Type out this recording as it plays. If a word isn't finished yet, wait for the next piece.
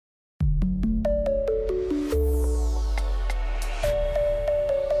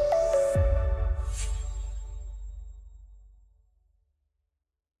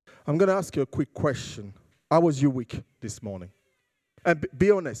I'm going to ask you a quick question. How was your week this morning? And be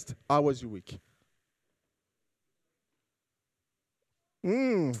honest, how was your week?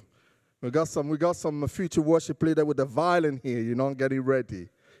 We got some future worship leader with the violin here, getting ready.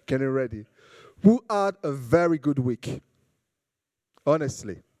 Getting ready. Who had a very good week?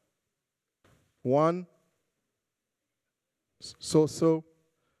 Honestly. One. So.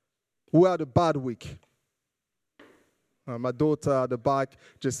 Who had a bad week? My daughter at the back,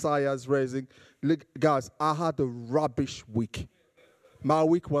 Josiah's raising. Look, guys, I had a rubbish week. My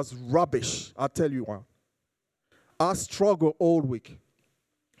week was rubbish. I'll tell you why. I struggle all week.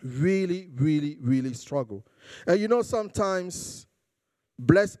 Really, really, really struggle. And sometimes,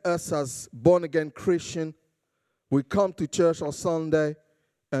 bless us as born-again Christian, we come to church on Sunday,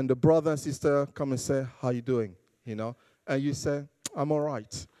 and the brother and sister come and say, how you doing? And you say, I'm all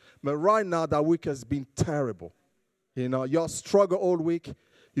right. But right now, that week has been terrible. You struggle all week.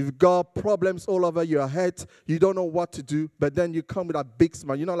 You've got problems all over your head. You don't know what to do. But then you come with a big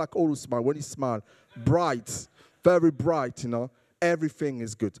smile. Like old smile. When you smile, bright, very bright, Everything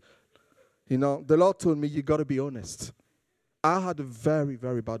is good. The Lord told me, you got to be honest. I had a very,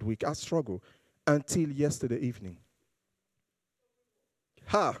 very bad week. I struggled until yesterday evening.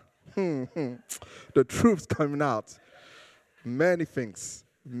 The truth's coming out. Many things.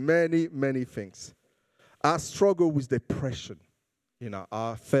 Many, many things. I struggle with depression.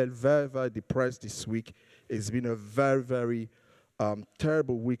 I felt very, very depressed this week. It's been a very, very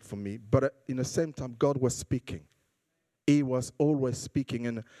terrible week for me. But in the same time, God was speaking. He was always speaking.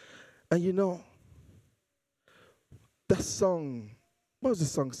 And that song, what does the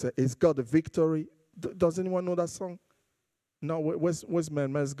song say? It's got the victory. Does anyone know that song? No, where's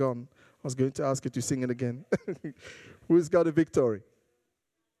man? Man's gone. I was going to ask you to sing it again. Who's got the victory?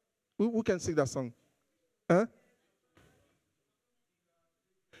 Who can sing that song? Huh?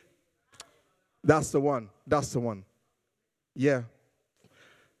 That's the one. That's the one. Yeah.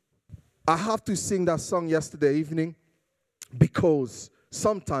 I have to sing that song yesterday evening because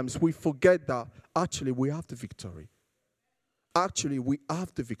sometimes we forget that actually we have the victory. Actually, we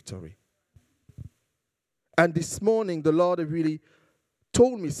have the victory. And this morning, the Lord really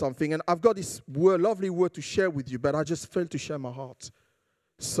told me something, and I've got this lovely word to share with you, but I just failed to share my heart.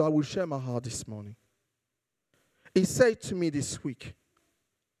 So I will share my heart this morning. He said to me this week,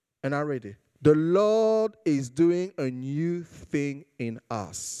 and I read it, the Lord is doing a new thing in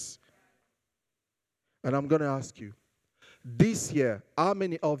us. And I'm going to ask you, this year, how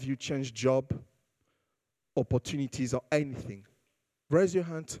many of you changed job, opportunities, or anything? Raise your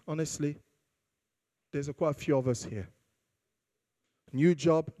hand, honestly. There's quite a few of us here. New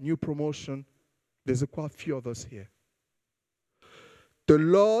job, new promotion. There's quite a few of us here. The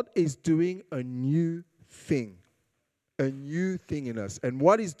Lord is doing a new thing. A new thing in us. And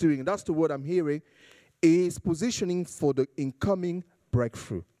what he's doing, that's the word I'm hearing, is positioning for the incoming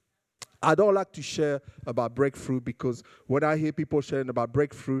breakthrough. I don't like to share about breakthrough because when I hear people sharing about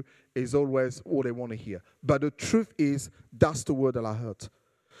breakthrough, it's always all they want to hear. But the truth is, that's the word that I heard.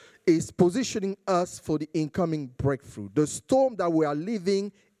 It's positioning us for the incoming breakthrough. The storm that we are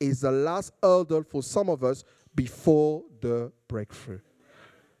living is the last hurdle for some of us before the breakthrough.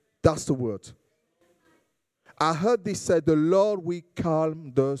 That's the word. I heard this said, the Lord will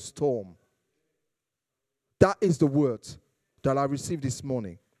calm the storm. That is the word that I received this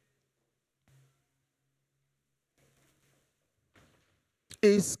morning.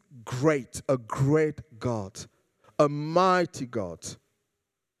 Is great, a great God, a mighty God.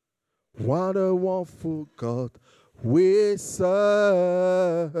 What a wonderful God we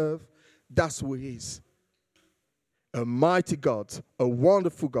serve. That's who he is. A mighty God, a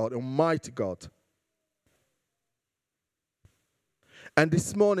wonderful God, a mighty God. And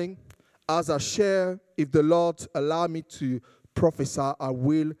this morning, as I share, if the Lord allow me to prophesy, I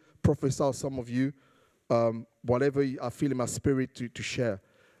will prophesy to some of you, whatever I feel in my spirit to share.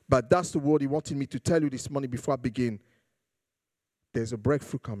 But that's the word he wanted me to tell you this morning before I begin. There's a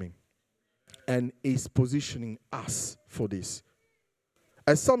breakthrough coming. And he's positioning us for this.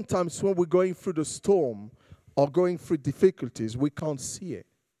 And sometimes when we're going through the storm or going through difficulties, we can't see it.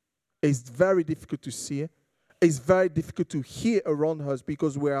 It's very difficult to see it. It's very difficult to hear around us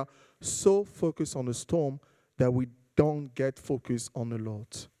because we are so focused on the storm that we don't get focused on the Lord.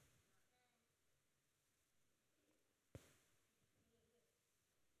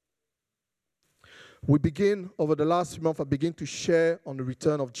 We begin, over the last month, I begin to share on the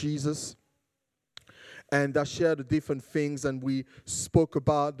return of Jesus. And I shared the different things, and we spoke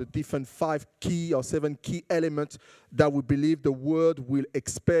about the different 5 key or 7 key elements that we believe the world will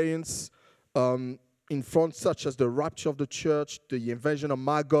experience in front, such as the rapture of the church, the invasion of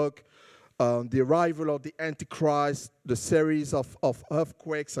Magog, the arrival of the Antichrist, the series of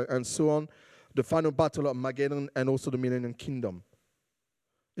earthquakes, and so on, the final battle of Armageddon, and also the Millennium Kingdom.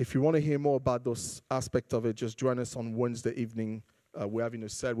 If you want to hear more about those aspects of it, just join us on Wednesday evening. We're having a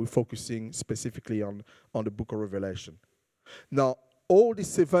set. We're focusing specifically on the book of Revelation. Now, all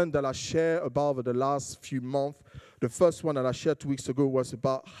these events that I shared about over the last few months, the first one that I shared 2 weeks ago was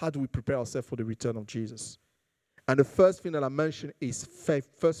about how do we prepare ourselves for the return of Jesus. And the first thing that I mentioned is faith.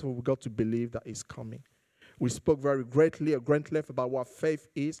 First of all, we got to believe that He's coming. We spoke very greatly at great length about what faith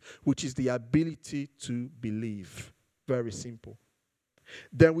is, which is the ability to believe. Very simple.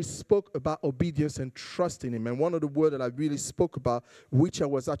 Then we spoke about obedience and trust in Him. And one of the words that I really spoke about, which I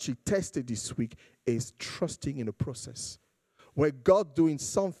was actually tested this week, is trusting in the process. When God doing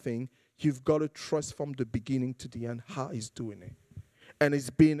something, you've got to trust from the beginning to the end how He's doing it. And it's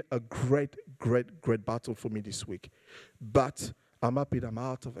been a great, great, great battle for me this week. But I'm happy that I'm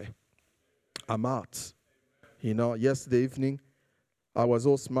out of it. I'm out. You know, yesterday evening, I was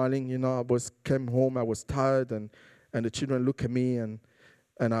all smiling. You know, came home, I was tired, and the children look at me, and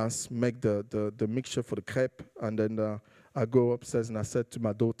I make the mixture for the crepe. And then I go upstairs, and I said to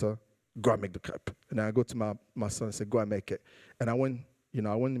my daughter, go and make the crepe. And then I go to my son and say, go and make it. And I went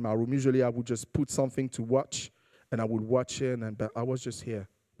in my room. Usually I would just put something to watch, and I would watch it, but I was just here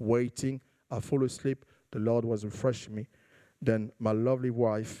waiting. I fall asleep. The Lord was refreshing me. Then my lovely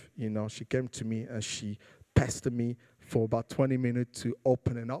wife, you know, she came to me and she pestered me for about 20 minutes to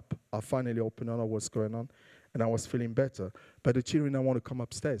opening up. I finally opened up what's going on, and I was feeling better. But the children didn't want to come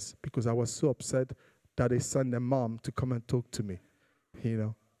upstairs because I was so upset that they sent their mom to come and talk to me, you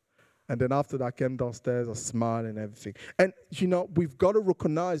know. And then after that, I came downstairs, I smiled and everything. And, you know, we've got to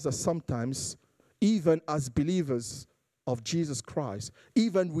recognize that sometimes, even as believers of Jesus Christ,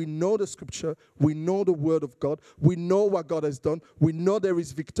 even we know the scripture, we know the word of God, we know what God has done, we know there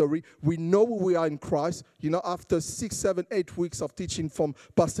is victory, we know who we are in Christ. You know, after 6, 7, 8 weeks of teaching from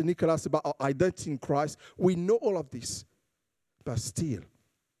Pastor Nicholas about our identity in Christ, we know all of this. But still,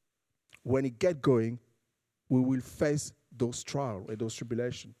 when it gets going, we will face those trials and those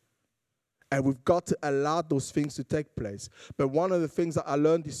tribulations. And we've got to allow those things to take place. But one of the things that I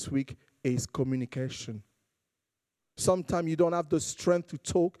learned this week is communication. Sometimes you don't have the strength to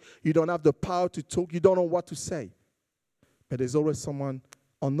talk. You don't have the power to talk. You don't know what to say. But there's always someone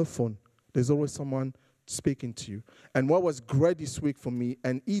on the phone. There's always someone speaking to you. And what was great this week for me,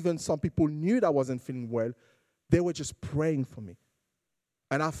 and even some people knew that I wasn't feeling well, they were just praying for me.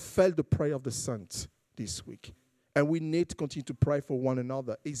 And I felt the prayer of the saints this week. And we need to continue to pray for one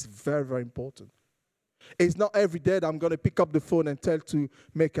another. It's very, very important. It's not every day that I'm going to pick up the phone and tell to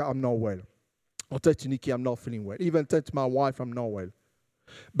Mecca I'm not well. Or tell to Nikki I'm not feeling well. Even tell to my wife I'm not well.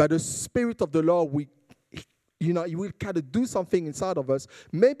 But the Spirit of the Lord, He will kind of do something inside of us.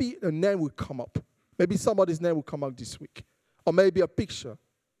 Maybe a name will come up. Maybe somebody's name will come up this week. Or maybe a picture.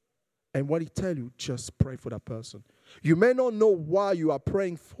 And what He tell you, just pray for that person. You may not know why you are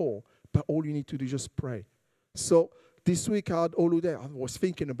praying for, but all you need to do is just pray. So this week I had Olude. I was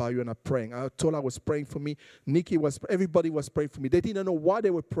thinking about you and I'm praying. I told her I was praying for me. Nikki everybody was praying for me. They didn't know why they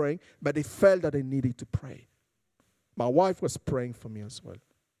were praying, but they felt that they needed to pray. My wife was praying for me as well.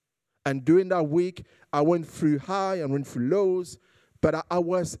 And during that week, I went through high and went through lows, but I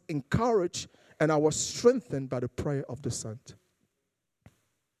was encouraged and I was strengthened by the prayer of the saint.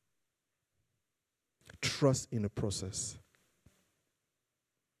 Trust in the process.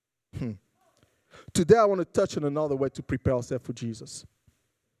 Today, I want to touch on another way to prepare ourselves for Jesus.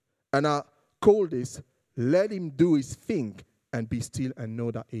 And I call this, let Him do His thing and be still and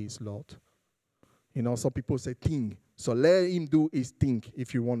know that He is Lord. You know, some people say thing. So let Him do His thing,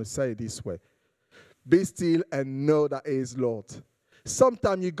 if you want to say it this way. Be still and know that He is Lord.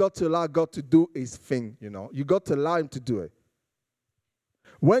 Sometimes you got to allow God to do His thing, you know. You got to allow Him to do it.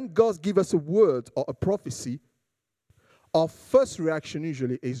 When God gives us a word or a prophecy, our first reaction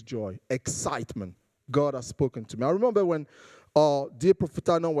usually is joy, excitement. God has spoken to me. I remember when our dear Prophet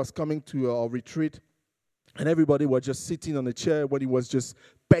Anon was coming to our retreat, and everybody was just sitting on a chair when he was just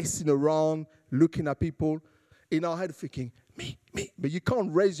pacing around, looking at people. In our head thinking, me. But you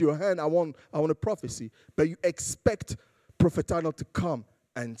can't raise your hand, I want a prophecy. But you expect Prophet Anon to come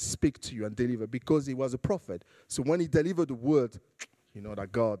and speak to you and deliver because he was a prophet. So when he delivered the word, you know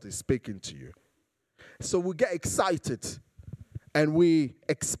that God is speaking to you. So we get excited and we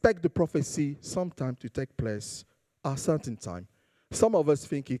expect the prophecy sometime to take place at a certain time. Some of us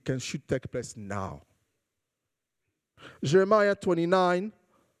think should take place now. Jeremiah 29,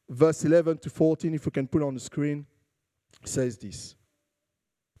 verse 11 to 14, if we can put on the screen, says this.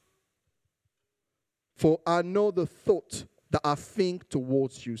 For I know the thought that I think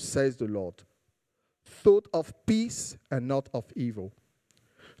towards you, says the Lord. Thought of peace and not of evil,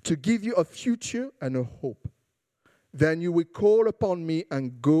 to give you a future and a hope. Then you will call upon me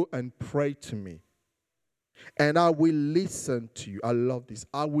and go and pray to me. And I will listen to you. I love this.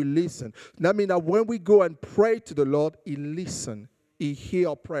 I will listen. That means that when we go and pray to the Lord, He listens. He hears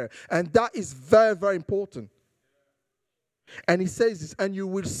our prayer. And that is very, very important. And He says this, and you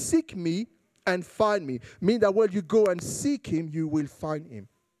will seek me and find me. Meaning that when you go and seek Him, you will find Him.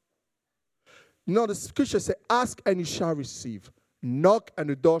 You know, the scripture says, ask and you shall receive. Knock and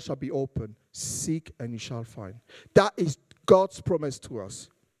the door shall be open. Seek and you shall find. That is God's promise to us.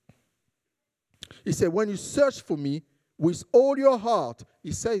 He said, when you search for me with all your heart,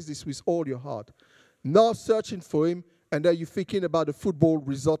 He says this with all your heart. Not searching for Him and then you're thinking about the football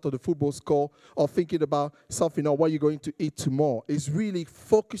result or the football score or thinking about something or what you're going to eat tomorrow. It's really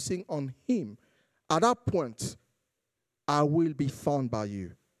focusing on Him. At that point, I will be found by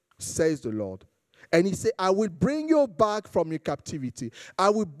you, says the Lord. And He said, I will bring you back from your captivity. I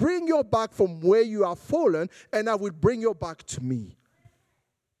will bring you back from where you have fallen, and I will bring you back to me.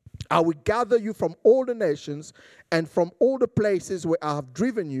 I will gather you from all the nations and from all the places where I have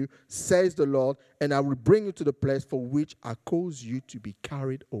driven you, says the Lord, and I will bring you to the place for which I caused you to be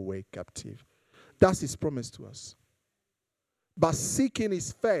carried away captive. That's His promise to us. By seeking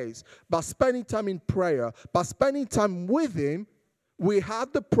His face, by spending time in prayer, by spending time with Him, we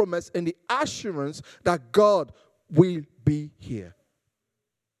have the promise and the assurance that God will be here.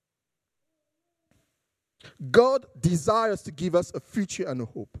 God desires to give us a future and a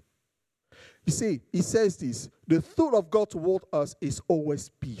hope. You see, He says this, the thought of God toward us is always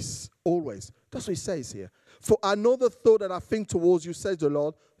peace. Always. That's what He says here. For I know the thought that I think towards you, says the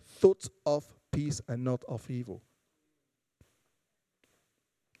Lord, thoughts of peace and not of evil.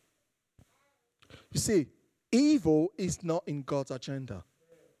 You see, evil is not in God's agenda.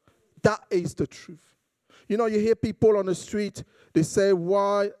 That is the truth. You know, you hear people on the street, they say,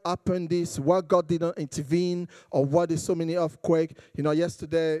 why happened this? Why God didn't intervene? Or why there's so many earthquakes? You know,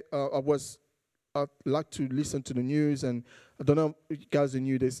 yesterday I like to listen to the news, and I don't know if you guys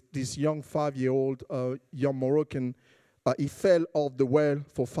knew this young 5-year-old, young Moroccan, he fell off the well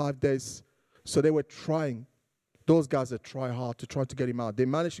for 5 days. So they were trying. Those guys that try hard to try to get him out. They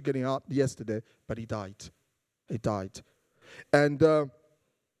managed to get him out yesterday, but he died. He died. And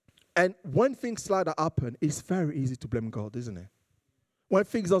when things like that happen, it's very easy to blame God, isn't it? When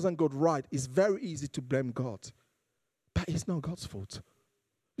things doesn't go right, it's very easy to blame God. But it's not God's fault.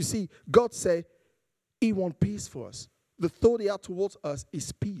 You see, God said He wants peace for us. The thought He had towards us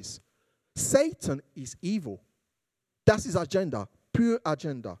is peace. Satan is evil. That's his agenda, pure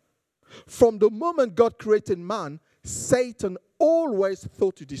agenda. From the moment God created man, Satan always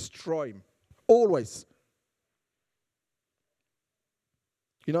thought to destroy him. Always.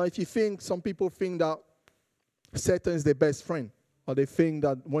 You know, if you think, some people think that Satan is their best friend, or they think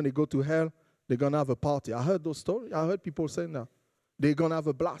that when they go to hell, they're going to have a party. I heard those stories. I heard people saying that. They're going to have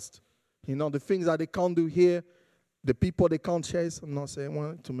a blast. You know, the things that they can't do here, the people they can't chase. I'm not saying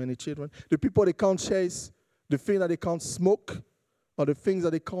well, too many children. The people they can't chase, the thing that they can't smoke, or the things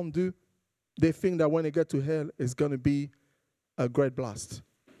that they can't do, they think that when they get to hell, it's going to be a great blast.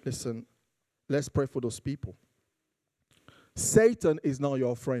 Listen, let's pray for those people. Satan is not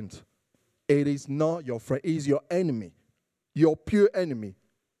your friend. It is not your friend. He is your enemy. Your pure enemy.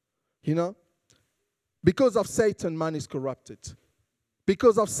 You know? Because of Satan, man is corrupted.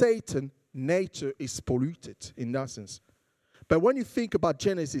 Because of Satan, nature is polluted in that sense. But when you think about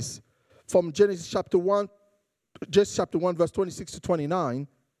Genesis, from Genesis chapter 1, verse 26 to 29,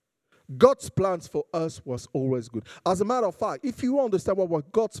 God's plans for us was always good. As a matter of fact, if you understand what was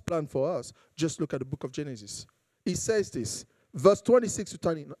God's plan for us, just look at the book of Genesis. He says this, verse 26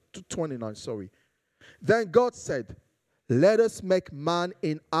 to 29, sorry. Then God said, let us make man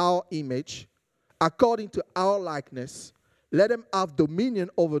in our image, according to our likeness. Let them have dominion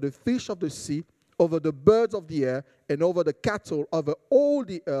over the fish of the sea, over the birds of the air, and over the cattle, over all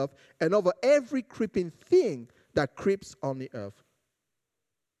the earth, and over every creeping thing that creeps on the earth.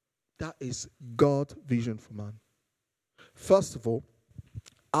 That is God's vision for man. First of all,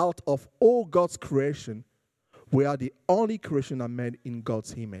 out of all God's creation, we are the only creation that made in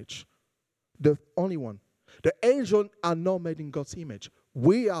God's image. The only one. The angels are not made in God's image.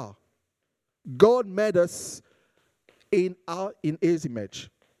 We are. God made us in His image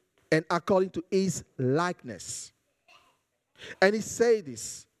and according to His likeness. And He said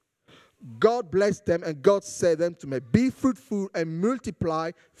this. God blessed them, and God said them to make, be fruitful and multiply,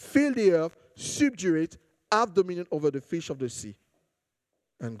 fill the earth, subdue it, have dominion over the fish of the sea.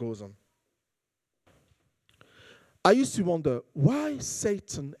 And goes on. I used to wonder why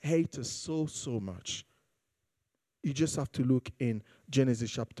Satan hates us so much. You just have to look in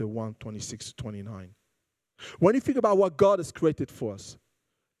Genesis chapter 1, 26 to 29. When you think about what God has created for us,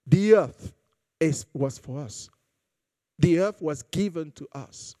 the earth was for us. The earth was given to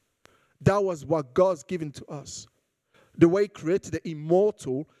us. That was what God's given to us. The way He created the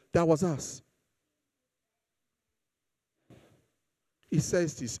immortal, that was us. He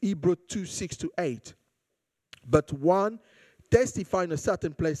says this, Hebrews 2, 6 to 8. But one testified in a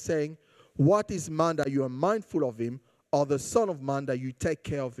certain place, saying, what is man that you are mindful of him, or the son of man that you take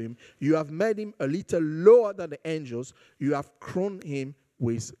care of him? You have made him a little lower than the angels. You have crowned him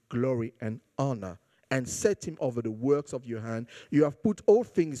with glory and honor, and set him over the works of your hand. You have put all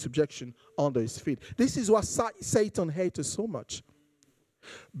things in subjection under his feet. This is why Satan hates us so much.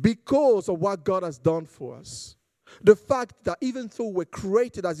 Because of what God has done for us. The fact that even though we're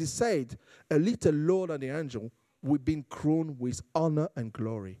created, as he said, a little lower than the angel, we've been crowned with honor and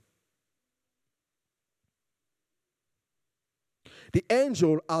glory. The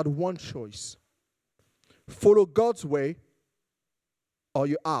angel had one choice. Follow God's way or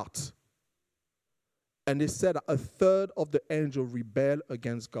you're out. And they said that a third of the angels rebelled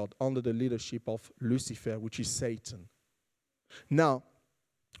against God under the leadership of Lucifer, which is Satan. Now,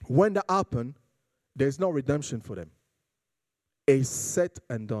 when that happened, there's no redemption for them. It's set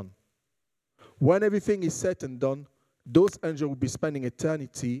and done. When everything is set and done, those angels will be spending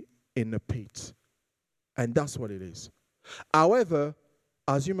eternity in a pit. And that's what it is. However,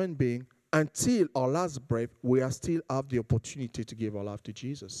 as human beings, until our last breath, we are still have the opportunity to give our life to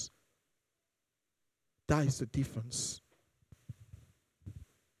Jesus. That is the difference.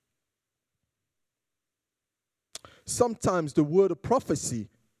 Sometimes the word of prophecy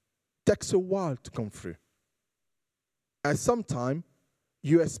takes a while to come through. And sometimes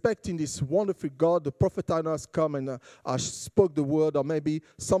you're expecting this wonderful God, the prophet has come and spoke the word, or maybe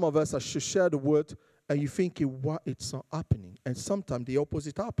some of us should share the word, and you're thinking, why it's not happening? And sometimes the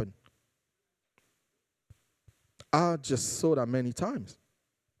opposite happens. I just saw that many times.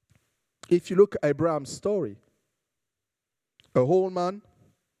 If you look at Abraham's story, a whole man,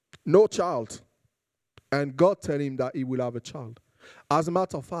 no child, and God tell him that he will have a child. As a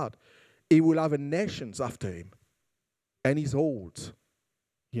matter of fact, he will have a nations after him. And he's old.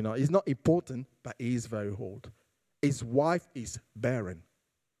 You know, he's not important, but he is very old. His wife is barren.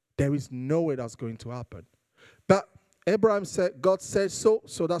 There is no way that's going to happen. But Abraham said, God said so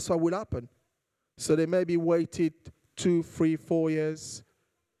that's what will happen. So they maybe waited 2, 3, 4 years.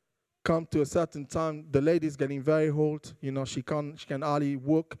 Come to a certain time, the lady's getting very old. You know, she can hardly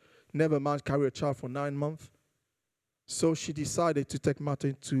work. Never mind carry a child for 9 months. So she decided to take matter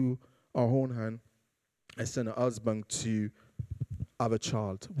into her own hand and send her husband to have a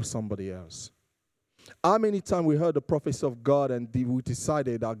child with somebody else. How many times we heard the prophecy of God and we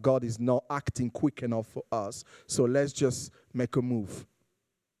decided that God is not acting quick enough for us, so let's just make a move.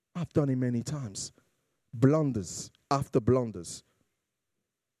 I've done it many times. Blunders after blunders.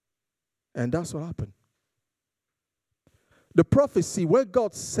 And that's what happened. The prophecy, where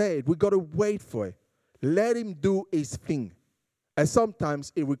God said, we got to wait for it. Let him do his thing. And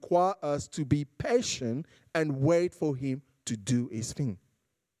sometimes it requires us to be patient and wait for him to do his thing.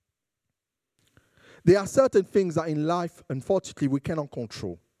 There are certain things that in life, unfortunately, we cannot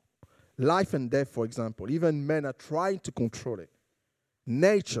control. Life and death, for example. Even men are trying to control it.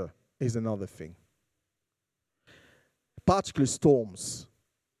 Nature is another thing. Particularly storms.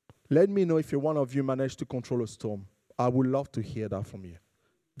 Let me know if one of you managed to control a storm. I would love to hear that from you.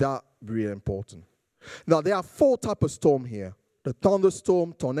 That's really important. Now, there are 4 types of storm here. The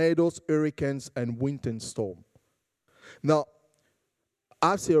thunderstorm, tornadoes, hurricanes, and winter storm. Now,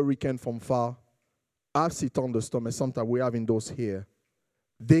 I've seen a hurricane from far. I've seen thunderstorm, and sometimes we have in those here.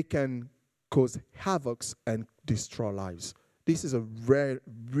 They can cause havoc and destroy lives. This is a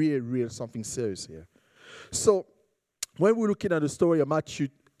real something serious here. So, when we're looking at the story of Matthew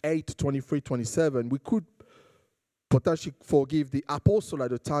 8, 23, 27, we could potentially forgive the apostle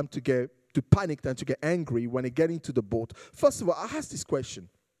at the time to panic and to get angry when they get into the boat. First of all, I asked this question.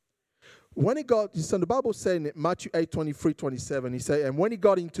 When he got, the Bible said in Matthew 8, 23, 27, he said, and when he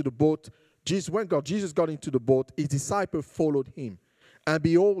got into the boat, Jesus got into the boat, his disciples followed him. And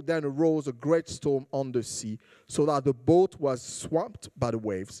behold, then arose a great storm on the sea, so that the boat was swamped by the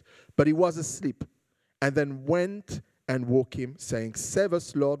waves. But he was asleep. And then went and woke him, saying, Save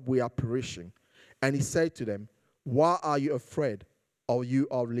us, Lord, we are perishing. And he said to them, Why are you afraid, O you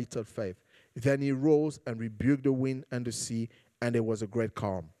of little faith? Then he rose and rebuked the wind and the sea, and there was a great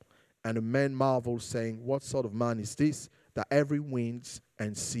calm. And the men marveled, saying, What sort of man is this, that every wind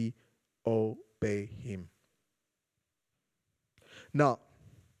and sea obey him? Now,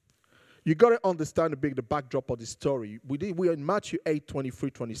 you got to understand the backdrop of the story. We are in Matthew 8, 23,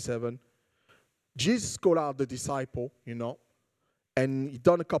 27. Jesus called out the disciple, and he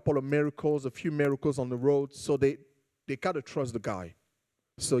done a couple of miracles, a few miracles on the road. So they kind of trust the guy.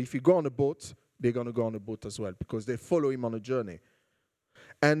 So if you go on a boat, they're going to go on a boat as well because they follow him on a journey.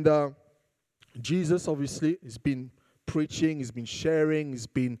 And Jesus, obviously, has been preaching, he's been sharing, he's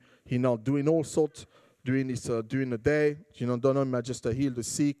been, doing all sorts during the day. Don't know, just to heal the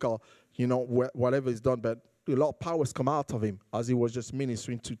sick or, whatever he's done. But a lot of powers come out of him as he was just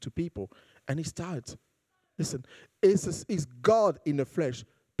ministering to people. And he's tired. Listen, it's God in the flesh,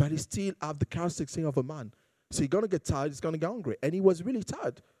 but he still have the characteristics of a man. So he's going to get tired, he's going to get hungry. And he was really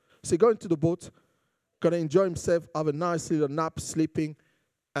tired. So he got into the boat, going to enjoy himself, have a nice little nap, sleeping.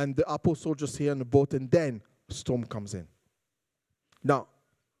 And the apostle just here on the boat, and then a storm comes in. Now,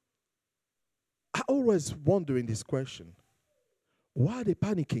 I always wonder in this question, why are they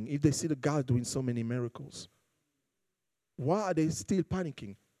panicking if they see the God doing so many miracles? Why are they still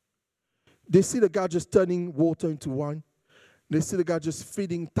panicking? They see the God just turning water into wine. They see the God just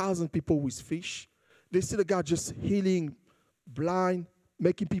feeding 1,000 people with fish. They see the God just healing blind,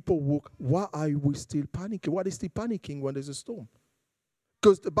 making people walk. Why are we still panicking? Why are they still panicking when there's a storm?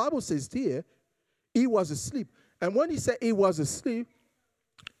 Because the Bible says here, he was asleep. And when he said he was asleep,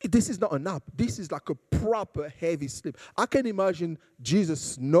 this is not a nap. This is like a proper heavy sleep. I can imagine Jesus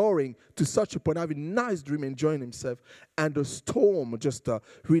snoring to such a point, having a nice dream, enjoying himself, and the storm just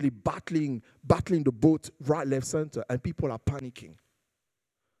really battling the boat right, left, center, and people are panicking.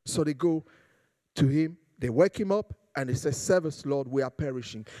 So they go to him, they wake him up, and they say, "Save us, Lord, we are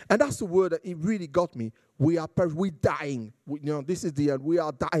perishing." And that's the word that it really got me. We're dying. This is the end. We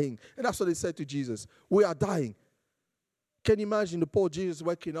are dying. And that's what they said to Jesus. We are dying. Can you imagine the poor Jesus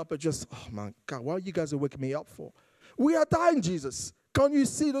waking up and just, oh my God, what are you guys waking me up for? We are dying, Jesus. Can you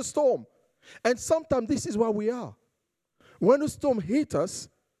see the storm? And sometimes this is where we are. When the storm hits us,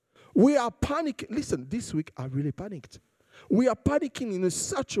 we are panicking. Listen, this week I really panicked. We are panicking in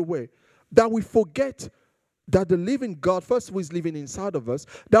such a way that we forget that the living God, first of all, is living inside of us,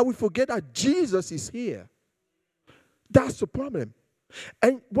 that we forget that Jesus is here. That's the problem.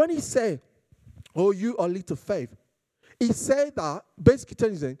 And when he said, "Oh, you are little faith," he said that, basically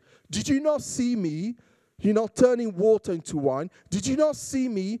telling them, did you not see me, turning water into wine? Did you not see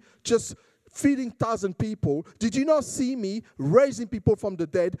me just feeding 1,000 people? Did you not see me raising people from the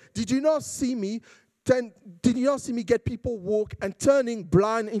dead? Did you not see me get people walk and turning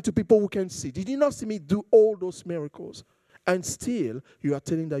blind into people who can see? Did you not see me do all those miracles? And still, you are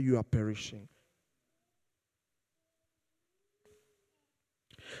telling that you are perishing.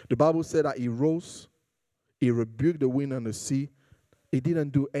 The Bible said that he rose, he rebuked the wind and the sea. He didn't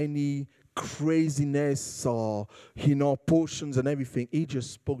do any craziness or, potions and everything. He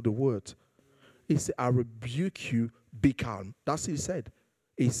just spoke the word. He said, "I rebuke you, be calm." That's what he said.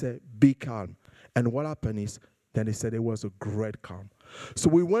 He said, "Be calm." And what happened is, then he said there was a great calm. So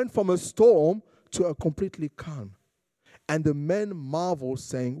we went from a storm to a completely calm. And the men marveled,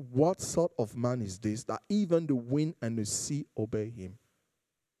 saying, "What sort of man is this, that even the wind and the sea obey him?"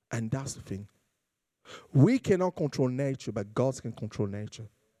 And that's the thing. We cannot control nature, but God can control nature.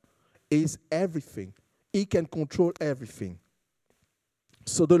 He's everything. He can control everything.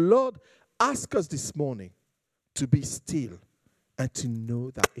 So the Lord asked us this morning to be still and to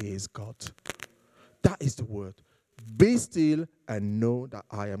know that He is God. That is the word. Be still and know that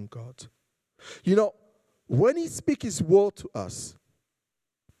I am God. When He speaks His word to us,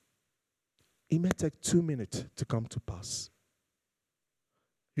 it may take 2 minutes to come to pass.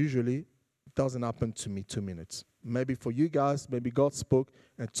 Usually, it doesn't happen to me 2 minutes. Maybe for you guys, maybe God spoke,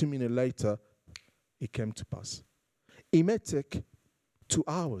 and 2 minutes later, it came to pass. It may take 2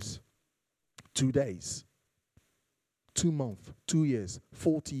 hours, 2 days, 2 months, 2 years,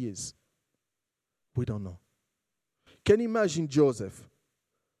 40 years. We don't know. Can you imagine Joseph?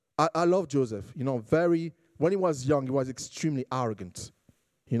 I love Joseph. When he was young, he was extremely arrogant.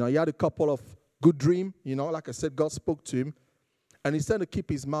 He had a couple of good dreams. Like I said, God spoke to him. And instead to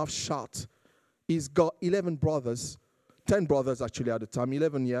keep his mouth shut, he's got 11 brothers, 10 brothers actually at the time,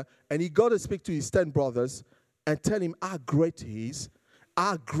 11 years. And he got to speak to his 10 brothers and tell him how great he is,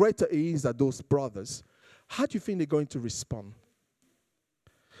 how greater he is than those brothers. How do you think they're going to respond?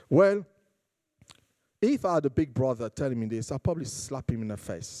 Well, if I had a big brother telling me this, I'll probably slap him in the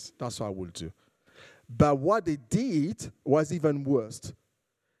face. That's what I would do. But what they did was even worse.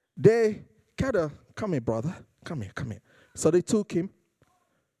 They kind of, "Come here, brother. Come here. So they took him.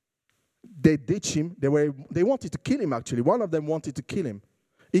 They ditched him. They wanted to kill him, actually. One of them wanted to kill him.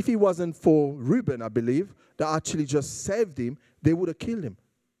 If it wasn't for Reuben, I believe, that actually just saved him, they would have killed him.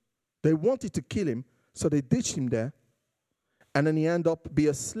 They wanted to kill him, so they ditched him there, and then he ended up be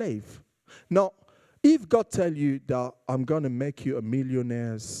a slave. Now, if God tell you that I'm going to make you a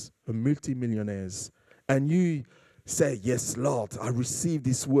multi-millionaires, and you say, yes, Lord, I receive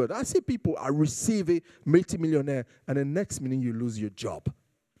this word. I see people, I receive a multi-millionaire, and the next minute you lose your job.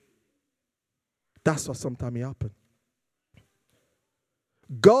 That's what sometimes happens.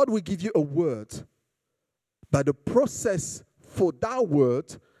 God will give you a word, but the process for that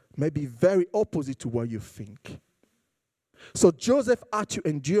word may be very opposite to what you think. So Joseph had to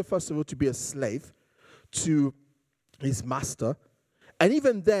endure, first of all, to be a slave to his master. And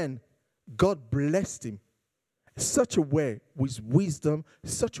even then, God blessed him in such a way, with wisdom,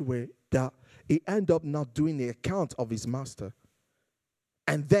 such a way that he ended up not doing the account of his master.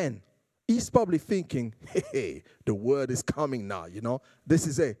 And then, he's probably thinking, hey, the word is coming now, This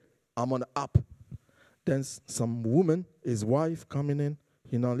is it. I'm on the up. Then some woman, his wife, coming in.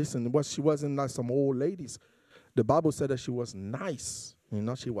 Listen, she wasn't like some old ladies. The Bible said that she was nice.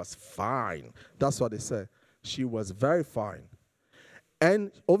 She was fine. That's what they said. She was very fine.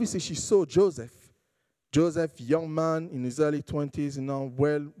 And obviously she saw Joseph. Joseph, young man in his early 20s,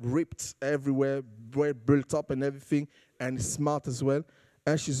 well ripped everywhere, well built up and everything, and smart as well.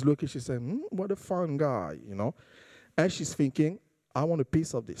 And she's looking, she said, what a fine guy, And she's thinking, I want a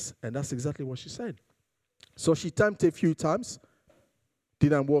piece of this. And that's exactly what she said. So she tempted a few times,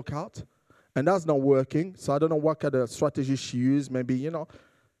 didn't work out. And that's not working. So I don't know what kind of strategy she used. Maybe, I don't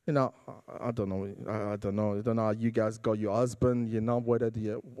know. I don't know. I don't know how you guys got your husband, whether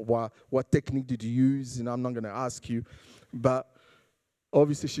what technique did you use? I'm not going to ask you. But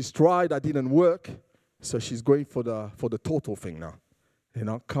obviously she's tried, that didn't work. So she's going for the total thing now.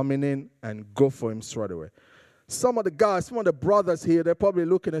 Coming in and go for him straight away. Some of the brothers here, they're probably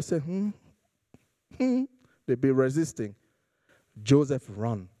looking and say, they'd be resisting. Joseph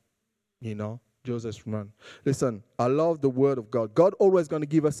run. Joseph run. Listen, I love the word of God. God always going to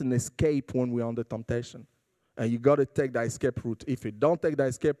give us an escape when we're under temptation. And you got to take that escape route. If you don't take that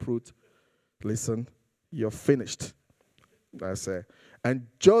escape route, listen, you're finished. That's it. And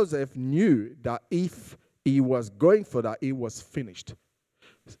Joseph knew that if he was going for that, he was finished.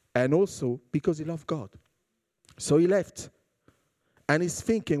 And also because he loved God. So he left. And he's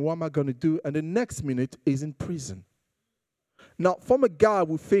thinking, what am I going to do? And the next minute, he's in prison. Now, from a guy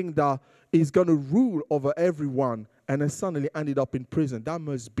who think that he's going to rule over everyone and then suddenly ended up in prison, that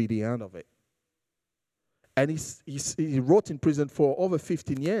must be the end of it. And he wrote in prison for over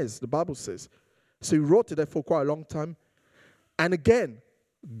 15 years, the Bible says. So he wrote it there for quite a long time. And again,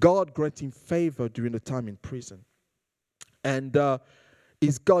 God granted him favor during the time in prison. And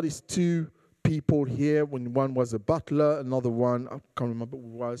he's got his two people here. When one was a butler, another one, I can't remember who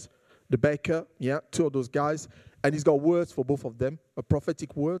was, the baker. Yeah, two of those guys. And he's got words for both of them,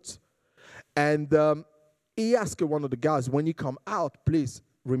 prophetic words. And he asked one of the guys, when you come out, please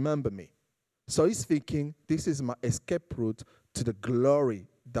remember me. So he's thinking, this is my escape route to the glory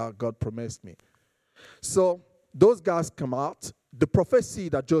that God promised me. So those guys come out. The prophecy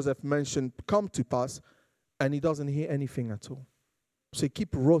that Joseph mentioned come to pass, and he doesn't hear anything at all. So he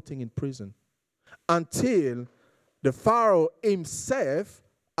keeps rotting in prison until the Pharaoh himself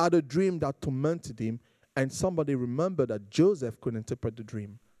had a dream that tormented him, and somebody remembered that Joseph could interpret the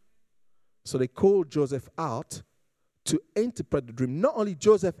dream. So they called Joseph out to interpret the dream. Not only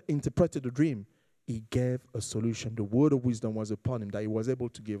Joseph interpreted the dream, he gave a solution. The word of wisdom was upon him that he was able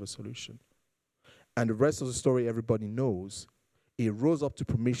to give a solution. And the rest of the story everybody knows. He rose up to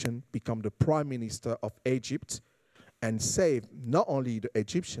permission, become the prime minister of Egypt, and saved not only the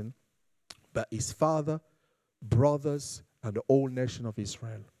Egyptian, but his father, brothers, and the whole nation of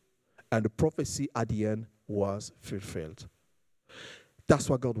Israel. And the prophecy at the end was fulfilled. That's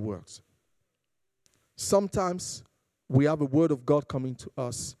why God works. Sometimes we have a word of God coming to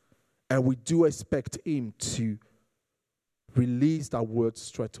us, and we do expect him to release that word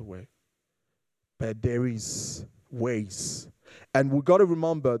straight away. But there is ways. And we got to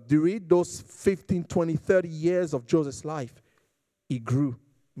remember, during those 15, 20, 30 years of Joseph's life, he grew,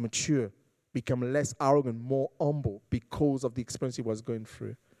 mature, became less arrogant, more humble because of the experience he was going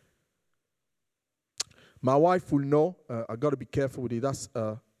through. My wife will know, I got to be careful with it. That's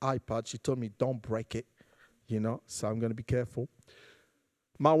an iPad. She told me, don't break it, so I'm going to be careful.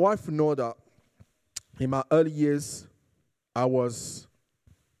 My wife will know that in my early years, I was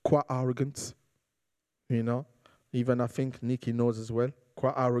quite arrogant, Even I think Nikki knows as well.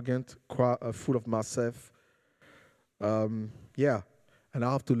 Quite arrogant, quite full of myself. And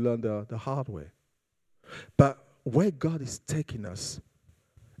I have to learn the hard way. But where God is taking us,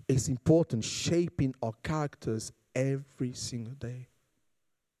 It's important shaping our characters every single day.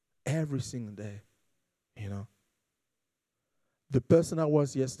 Every single day, you know. The person I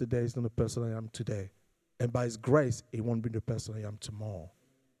was yesterday is not the person I am today. And by His grace, it won't be the person I am tomorrow.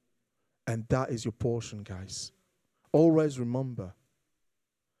 And that is your portion, guys. Always remember,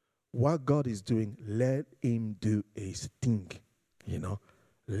 what God is doing, let Him do His thing, you know.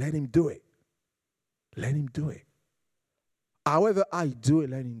 Let Him do it. Let Him do it. However I do it,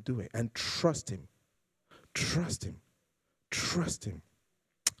 let Him do it. And trust Him. Trust Him. Trust Him.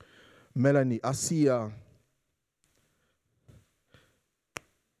 Melanie, I see,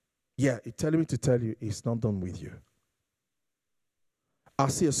 it's telling me to tell you it's not done with you. I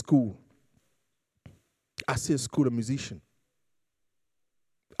see a school. I see a school of musician.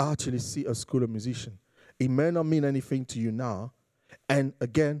 I actually see a school of musician. It may not mean anything to you now. And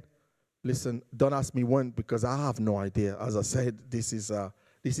again, listen, don't ask me when, because I have no idea. As I said, this is how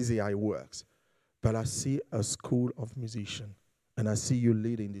it works. But I see a school of musician. And I see you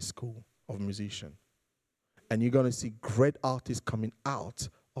leading this school of musician. And you're going to see great artists coming out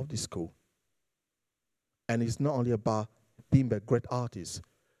of this school. And it's not only about being a great artist,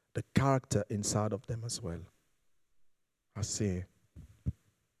 the character inside of them as well. I see.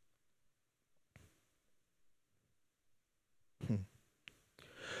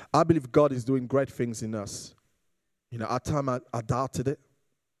 I believe God is doing great things in us. You know, at times I doubted it,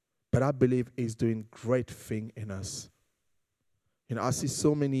 but I believe He's doing great thing in us. You know, I see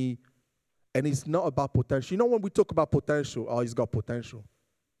so many, and it's not about potential. You know, when we talk about potential, oh, he's got potential.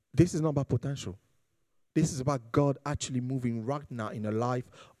 This is not about potential. This is about God actually moving right now in the life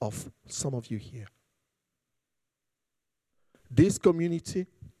of some of you here. This community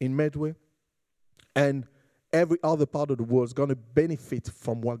in Medway and every other part of the world is going to benefit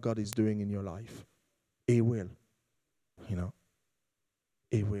from what God is doing in your life. It will. You know,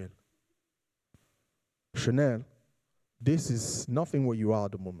 it will. Chanel, this is nothing where you are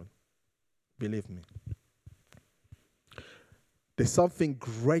at the moment. Believe me. There's something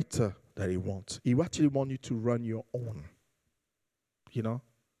greater that He wants. He actually wants you to run your own. You know?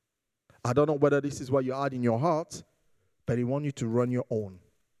 I don't know whether this is what you had in your heart, but He wants you to run your own.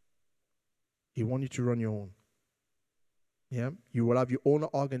 He wants you to run your own. Yeah? You will have your own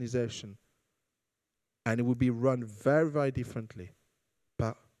organization. And it will be run very, very differently.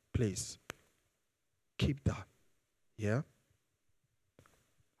 But please, keep that. Yeah?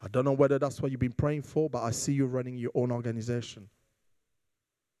 I don't know whether that's what you've been praying for, but I see you running your own organization.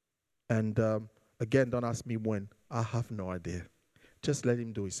 And again, don't ask me when. I have no idea. Just let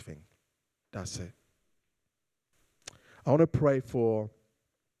Him do His thing. That's it. I want to pray for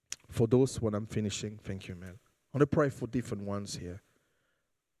those when I'm finishing. Thank you, Mel. I want to pray for different ones here.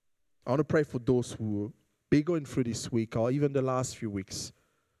 I want to pray for those who will be going through this week or even the last few weeks,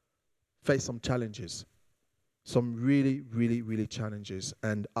 face some challenges. Some really, really, really challenges.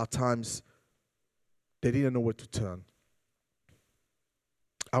 And at times, they didn't know where to turn.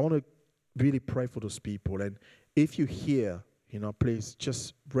 I want to really pray for those people. And if you're here, you know, please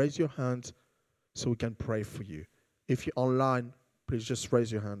just raise your hand so we can pray for you. If you're online, please just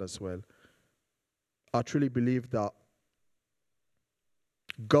raise your hand as well. I truly believe that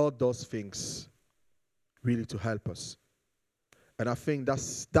God does things really to help us. And I think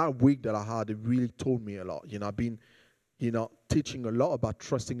that week that I had, it really told me a lot. You know, I've been, teaching a lot about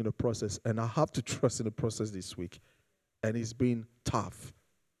trusting in the process. And I have to trust in the process this week. And it's been tough.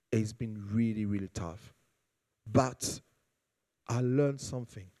 It's been really, really tough. But I learned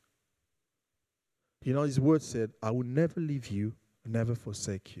something. You know, His word said, I will never leave you, never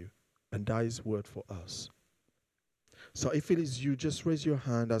forsake you. And that is word for us. So if it is you, just raise your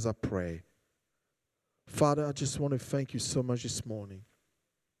hand as I pray. Father, I just want to thank you so much this morning.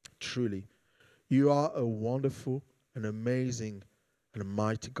 Truly, you are a wonderful and amazing and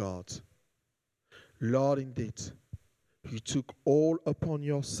mighty God. Lord, indeed, you took all upon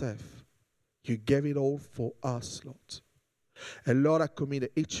yourself. You gave it all for us, Lord. And Lord, I commit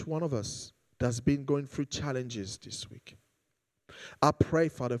each one of us that's been going through challenges this week. I pray,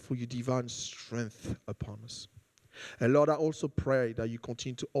 Father, for your divine strength upon us. And Lord, I also pray that you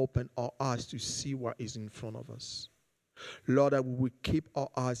continue to open our eyes to see what is in front of us. Lord, that we will keep our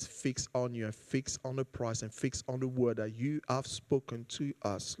eyes fixed on you and fixed on the prize and fixed on the word that you have spoken to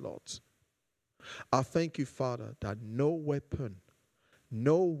us, Lord. I thank you, Father, that no weapon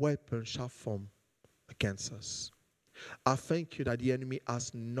shall form against us. I thank you that the enemy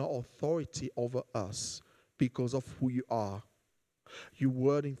has no authority over us because of who you are. Your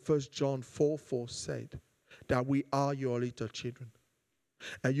word in 1 John 4:4 said that we are your little children.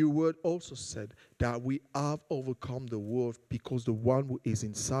 And your word also said that we have overcome the world because the one who is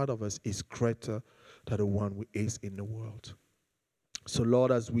inside of us is greater than the one who is in the world. So,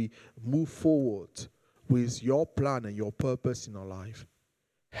 Lord, as we move forward with your plan and your purpose in our life,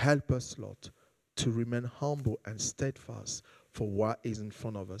 help us, Lord, to remain humble and steadfast for what is in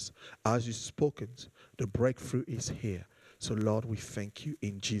front of us. As you've spoken, the breakthrough is here. So, Lord, we thank you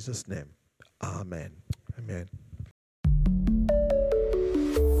in Jesus' name. Amen. Amen.